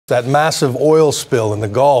That massive oil spill in the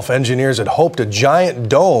Gulf, engineers had hoped a giant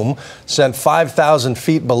dome sent 5,000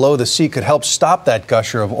 feet below the sea could help stop that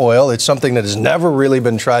gusher of oil. It's something that has never really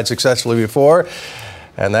been tried successfully before,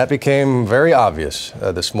 and that became very obvious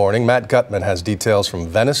this morning. Matt Gutman has details from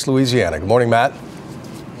Venice, Louisiana. Good morning, Matt.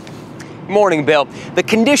 Morning, Bill. The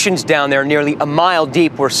conditions down there nearly a mile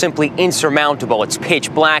deep were simply insurmountable. It's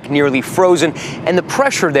pitch black, nearly frozen, and the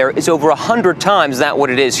pressure there is over 100 times that what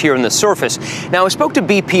it is here on the surface. Now, I spoke to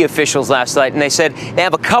BP officials last night, and they said they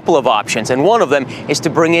have a couple of options, and one of them is to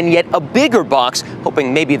bring in yet a bigger box,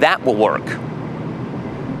 hoping maybe that will work.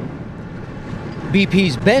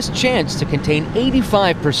 BP's best chance to contain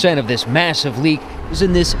 85% of this massive leak was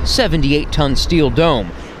in this 78-ton steel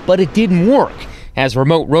dome, but it didn't work. As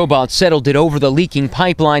remote robots settled it over the leaking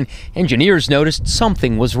pipeline, engineers noticed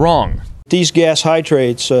something was wrong. These gas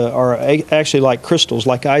hydrates are actually like crystals,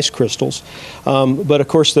 like ice crystals, but of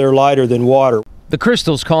course they're lighter than water. The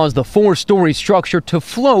crystals caused the four-story structure to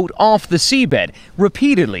float off the seabed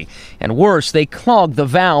repeatedly, and worse, they clogged the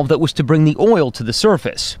valve that was to bring the oil to the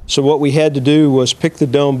surface. So what we had to do was pick the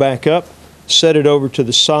dome back up, set it over to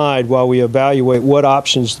the side while we evaluate what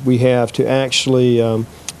options we have to actually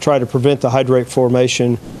try to prevent the hydrate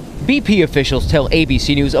formation. BP officials tell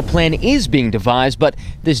ABC News a plan is being devised, but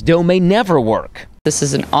this dome may never work. This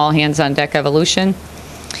is an all-hands-on-deck evolution.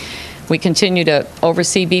 We continue to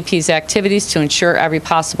oversee BP's activities to ensure every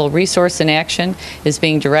possible resource and action is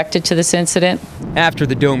being directed to this incident. After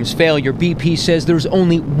the dome's failure, BP says there's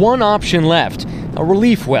only one option left, a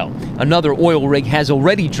relief well. Another oil rig has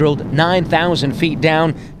already drilled 9,000 feet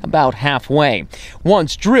down, about halfway.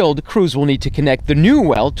 Once drilled, crews will need to connect the new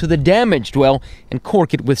well to the damaged well and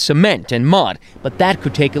cork it with cement and mud. But that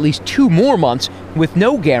could take at least 2 more months with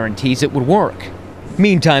no guarantees it would work.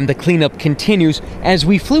 Meantime, the cleanup continues. As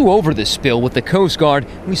we flew over the spill with the Coast Guard,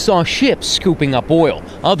 we saw ships scooping up oil.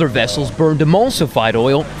 Other vessels burned emulsified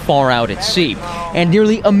oil far out at sea. And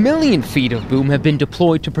nearly 1 million feet of boom have been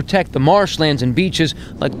deployed to protect the marshlands and beaches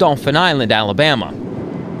like Dauphin Island, Alabama.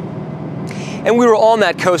 And we were on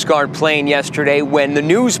that Coast Guard plane yesterday when the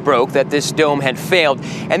news broke that this dome had failed.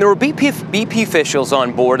 And there were BP officials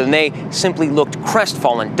on board, and they simply looked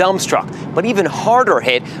crestfallen, dumbstruck. But even harder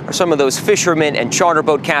hit are some of those fishermen and charter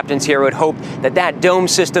boat captains here who had hoped that that dome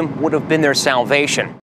system would have been their salvation.